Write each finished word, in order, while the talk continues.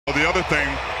Well, the other thing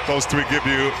those three give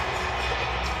you,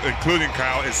 including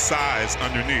Kyle, is size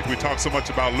underneath. We talk so much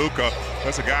about Luka.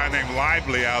 There's a guy named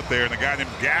Lively out there and a guy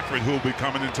named Gafford who will be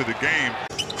coming into the game.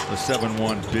 The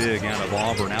 7-1 big out of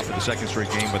Auburn out for the second straight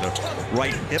game with a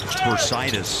right hip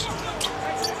bursitis.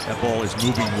 That ball is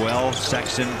moving well.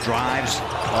 Sexton drives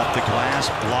off the glass,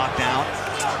 blocked out.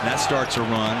 And that starts a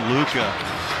run. Luka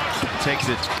takes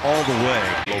it all the way.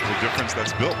 Local difference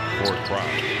that's built for the crowd.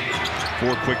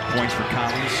 4 quick points for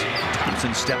Collins.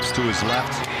 Thompson steps to his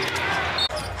left.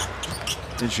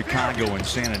 In Chicago and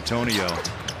San Antonio.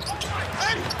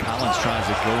 Collins tries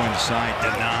to go inside,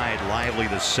 denied. Lively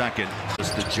the second.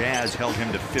 As the Jazz held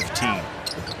him to 15. You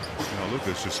know,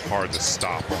 Luka's just hard to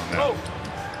stop on that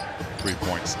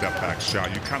three-point step-back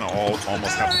shot. You kind of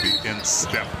almost have to be in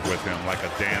step with him, like a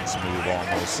dance move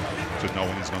almost, to know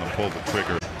when he's going to pull the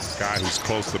trigger. Guy who's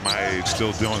close to my age,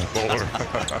 still doing it, Bowler.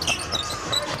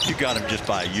 You got him just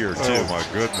by a year, too. Oh, my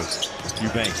goodness.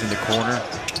 Eubanks in the corner.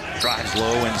 Drives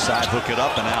low inside, hook it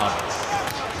up and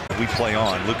out. We play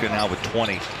on. Luka now with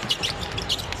 20.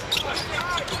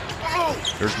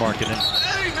 There's Markkanen.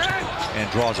 And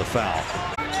draws a foul.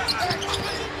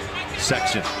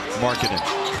 Sexton, Markkanen.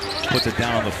 Puts it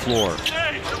down on the floor.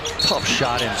 Tough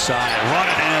shot inside. Run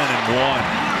it in and one.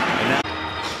 And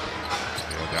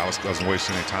now Dallas doesn't waste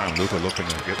any time. Luka looking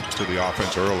to get to the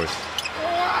offense early.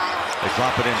 They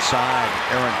drop it inside.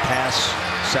 Errant pass.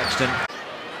 Sexton.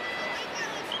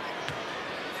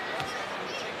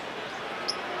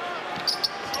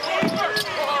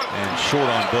 And short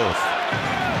on both.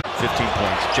 15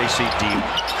 points. JC deep.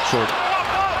 Short.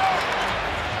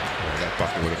 That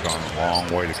bucket would have gone a long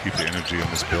way to keep the energy in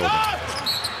this building.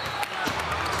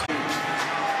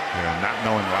 Yeah, not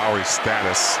knowing Lowry's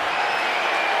status,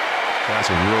 guys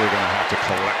are really going to have to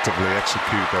collectively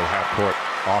execute their half-court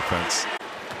offense.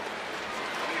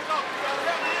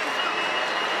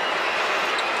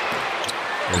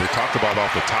 Well, we talked about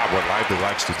off the top what Lively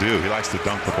likes to do. He likes to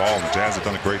dunk the ball, and the Jazz have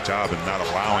done a great job in not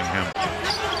allowing him.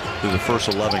 Through the first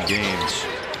 11 games,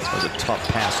 that was a tough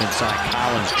pass inside.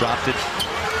 Collins dropped it.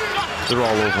 They're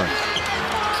all over him.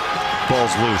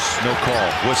 Ball's loose. No call.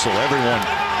 Whistle. Everyone.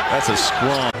 That's a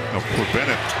scrum.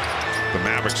 Prevented the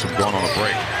Mavericks from going on a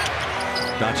break.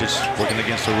 Doncic working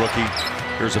against a rookie.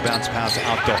 Here's a bounce pass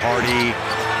out to Hardy.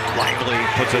 Lively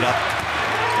puts it up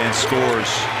and scores.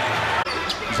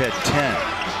 He's had 10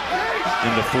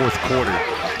 in the fourth quarter.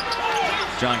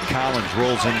 John Collins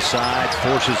rolls inside,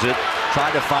 forces it,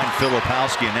 tried to find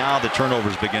Filipowski, and now the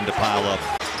turnovers begin to pile up.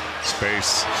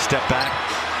 Space. Step back,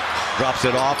 drops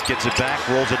it off, gets it back,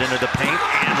 rolls it into the paint,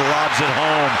 and lobs it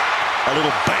home. A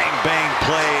little bang-bang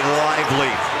play,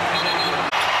 Lively.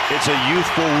 It's a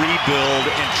youthful rebuild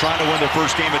and trying to win the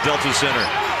first game at Delta Center.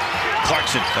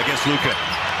 Clarkson against Luka.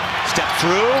 Step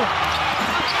through.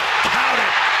 Count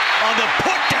it on the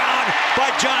put down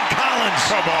by John Collins.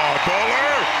 Come on,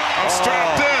 Bowler. I'm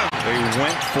strapped in. They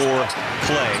went for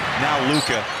Clay. Now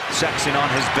Luka. Sexton on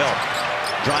his belt.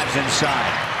 Drives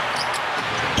inside.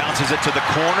 Bounces it to the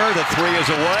corner. The three is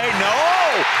away. No!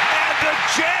 And the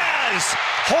Jazz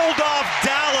hold off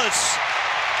Dallas.